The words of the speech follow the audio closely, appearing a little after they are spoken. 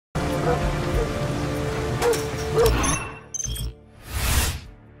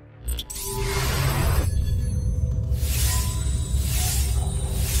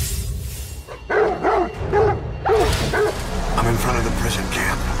I'm in front of the prison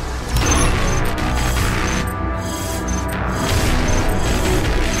camp.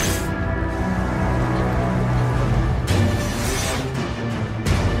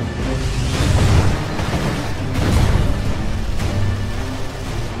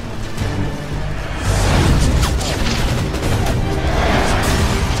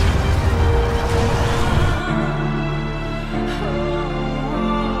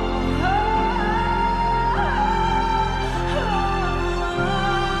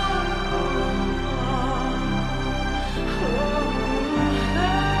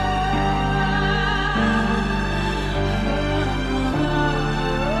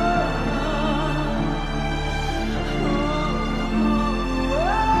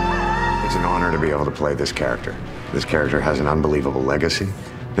 It's an honor to be able to play this character. This character has an unbelievable legacy,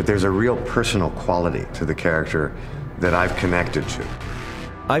 but there's a real personal quality to the character that I've connected to.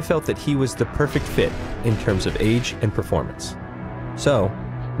 I felt that he was the perfect fit in terms of age and performance. So,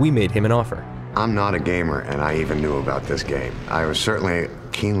 we made him an offer. I'm not a gamer, and I even knew about this game. I was certainly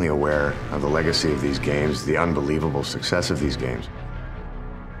keenly aware of the legacy of these games, the unbelievable success of these games.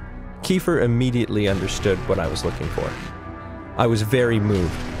 Kiefer immediately understood what I was looking for. I was very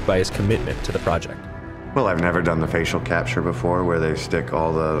moved by his commitment to the project. Well, I've never done the facial capture before where they stick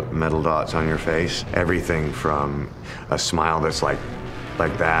all the metal dots on your face. Everything from a smile that's like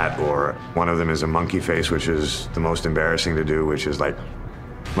that, or one of them is a monkey face, which is the most embarrassing to do, which is like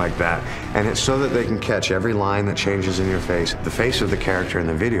that. And it's so that they can catch every line that changes in your face. The face of the character in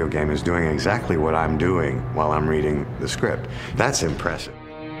the video game is doing exactly what I'm doing while I'm reading the script. That's impressive.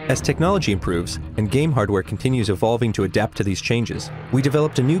 As technology improves and game hardware continues evolving to adapt to these changes, we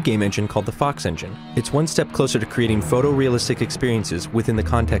developed a new game engine called the Fox Engine. It's one step closer to creating photorealistic experiences within the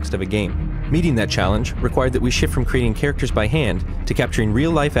context of a game. Meeting that challenge required that we shift from creating characters by hand to capturing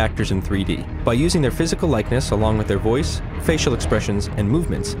real-life actors in 3D. By using their physical likeness along with their voice, facial expressions, and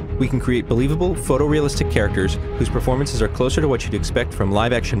movements, we can create believable, photorealistic characters whose performances are closer to what you'd expect from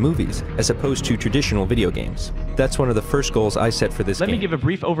live-action movies as opposed to traditional video games. That's one of the first goals I set for this game. Let me give a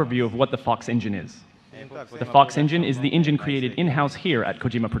brief overview of what the Fox Engine is. The Fox Engine is the engine created in-house here at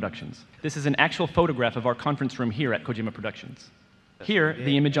Kojima Productions. This is an actual photograph of our conference room here at Kojima Productions. Here,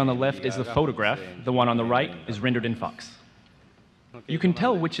 the image on the left is the photograph, the one on the right is rendered in Fox. You can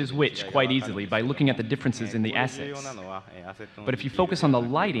tell which is which quite easily by looking at the differences in the assets. But if you focus on the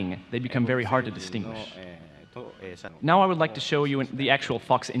lighting, they become very hard to distinguish. Now I would like to show you the actual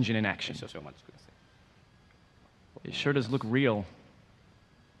Fox Engine in action. It sure does look real.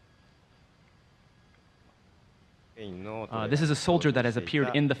 This is a soldier that has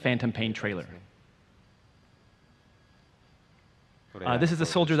appeared in the Phantom Pain trailer. This is a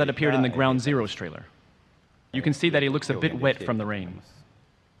soldier that appeared in the Ground Zeroes trailer. You can see that he looks a bit wet from the rain.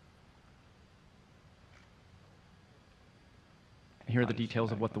 Here are the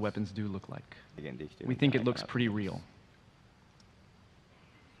details of what the weapons do look like. We think it looks pretty real.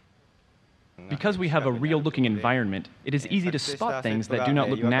 Because we have a real-looking environment, it is easy to spot things that do not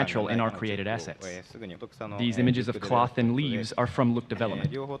look natural in our created assets. These images of cloth and leaves are from Look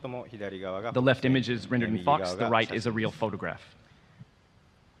Development. The left image is rendered in Fox, the right is a real photograph.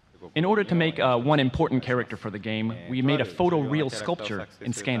 In order to make one important character for the game, we made a photoreal sculpture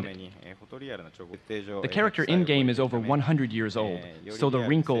and scanned it. The character in-game is over 100 years old, so the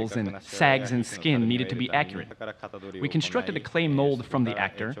wrinkles and sags in skin needed to be accurate. We constructed a clay mold from the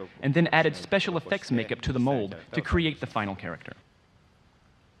actor, and then added special effects makeup to the mold to create the final character.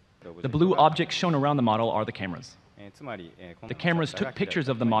 The blue objects shown around the model are the cameras. The cameras took pictures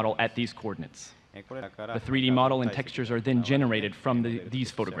of the model at these coordinates. The 3D model and textures are then generated from these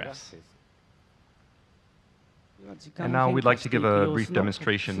photographs. And now we'd like to give a brief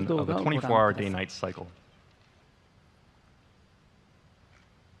demonstration of the 24-hour day-night cycle.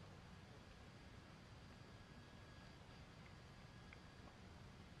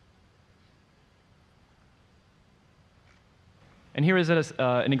 And here is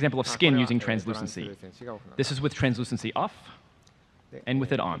an example of skin using translucency. This is with translucency off, and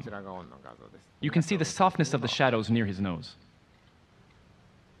with it on. You can see the softness of the shadows near his nose.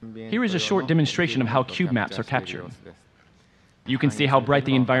 Here is a short demonstration of how cube maps are captured. You can see how bright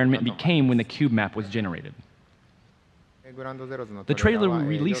the environment became when the cube map was generated. The trailer we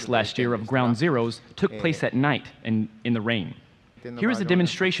released last year of Ground Zeroes took place at night and in the rain. Here is a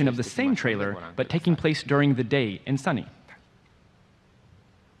demonstration of the same trailer, but taking place during the day and sunny.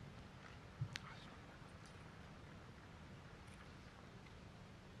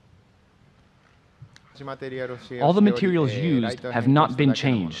 All the materials used have not been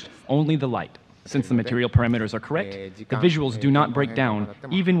changed, only the light. Since the material parameters are correct, the visuals do not break down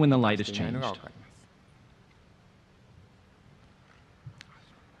even when the light is changed.